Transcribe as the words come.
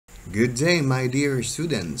Good day, my dear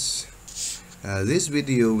students. This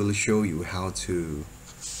video will show you how to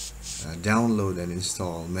download and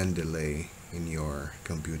install Mendeley in your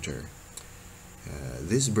computer.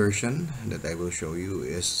 This version that I will show you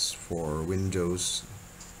is for Windows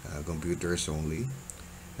computers only.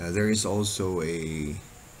 There is also a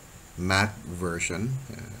Mac version.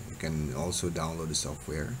 You can also download the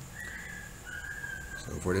software.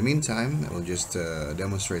 So for the meantime, I will just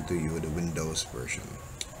demonstrate to you the Windows version.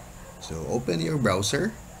 So open your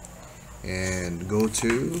browser and go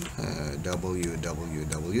to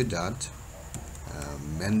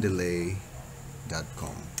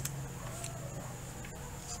www.mendeley.com.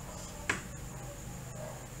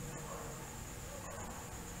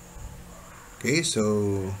 Okay,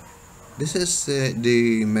 so this is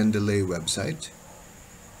the Mendeley website.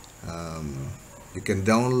 You can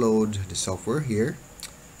download the software here.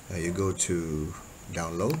 You go to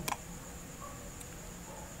download.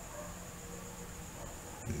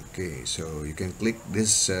 Okay, so you can click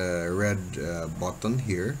this red button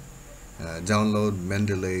here, download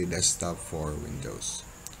Mendeley desktop for Windows.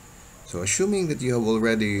 So assuming that you have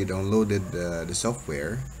already downloaded the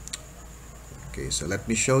software, okay, so let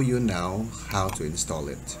me show you now how to install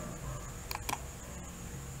it.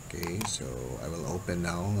 Okay, so I will open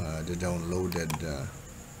now the downloaded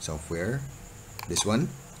software, this one.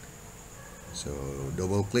 So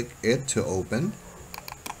double click it to open.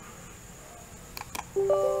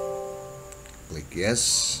 Click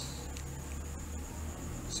yes.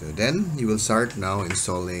 So then you will start now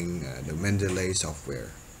installing the Mendeley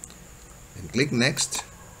software. And click next,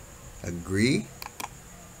 agree.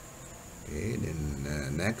 Okay,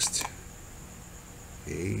 then next.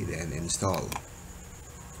 Okay, then install.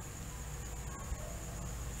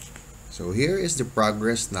 So here is the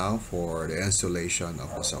progress now for the installation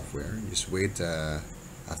of the software. Just wait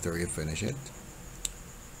after you finish it.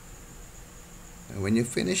 When you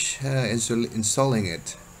finish installing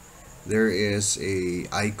it, there is a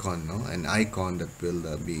icon, an icon that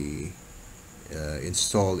will be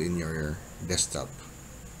installed in your desktop.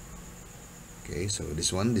 Okay, so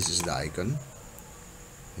this is the icon,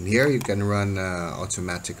 and here you can run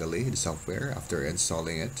automatically the software after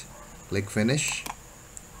installing it. Click finish.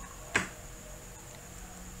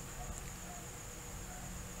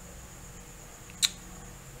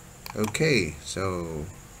 Okay, so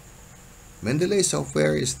Mendeley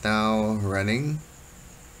software is now running,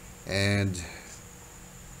 and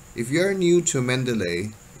if you're new to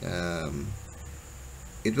Mendeley,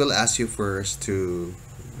 it will ask you first to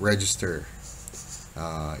register.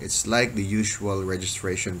 It's like the usual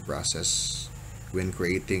registration process when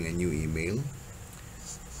creating a new email.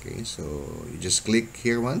 Okay, so you just click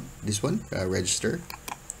here this one, register,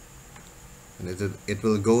 and it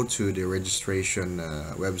will go to the registration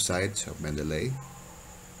website of Mendeley.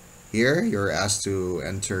 Here, you're asked to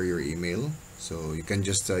enter your email, so you can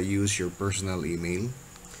just use your personal email.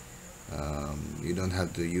 You don't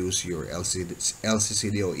have to use your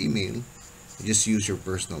LCCDO email. You just use your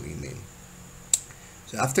personal email.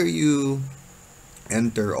 So after you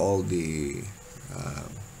enter all the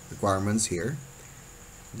requirements here,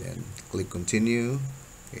 then click continue.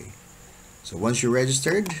 Okay. So once you're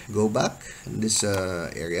registered, go back in this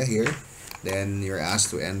area here. Then you're asked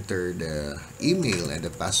to enter the email and the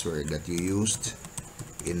password that you used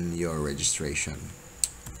in your registration.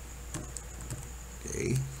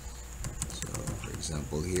 Okay, so for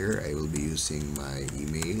example here, I will be using my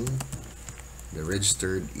email, the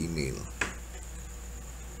registered email.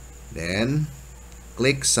 Then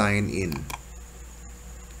click sign in.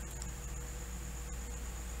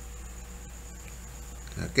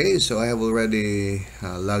 Okay, so I have already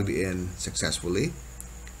logged in successfully.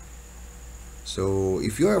 So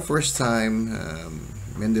if you are a first-time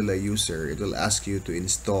Mendeley user, it will ask you to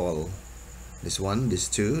install these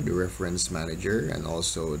two, the reference manager and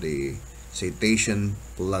also the citation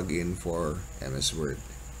plugin for MS Word.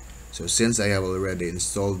 So since I have already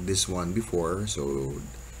installed this one before, so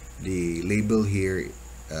the label here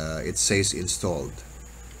it says installed.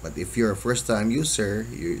 But if you're a first-time user,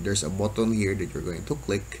 there's a button here that you're going to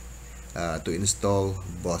click to install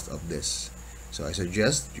both of this. So I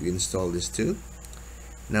suggest you install this too.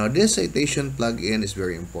 Now this citation plugin is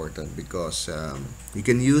very important because you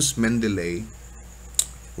can use Mendeley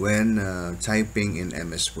when typing in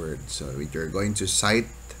MS Word. So if you're going to cite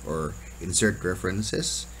or insert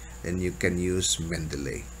references, then you can use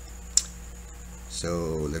Mendeley.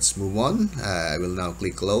 So let's move on. I will now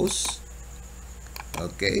click close.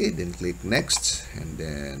 Okay, then click next, and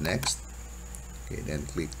then next. Okay, then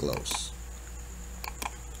click close.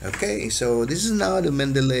 Okay, so this is now the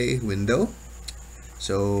Mendeley window.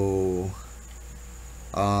 So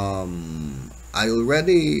I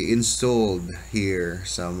already installed here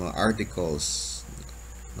some articles.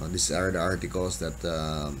 These are the articles that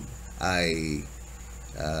I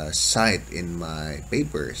cite in my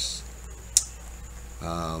papers.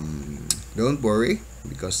 Don't worry,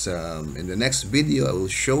 because in the next video I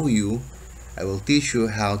will teach you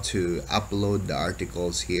how to upload the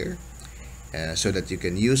articles here, so that you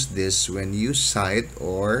can use this when you cite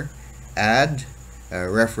or add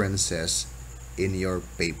references in your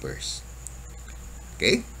papers.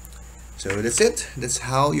 Okay, so that's it. That's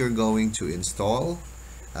how you're going to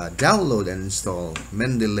download and install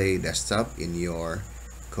Mendeley Desktop in your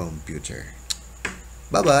computer.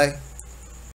 Bye bye.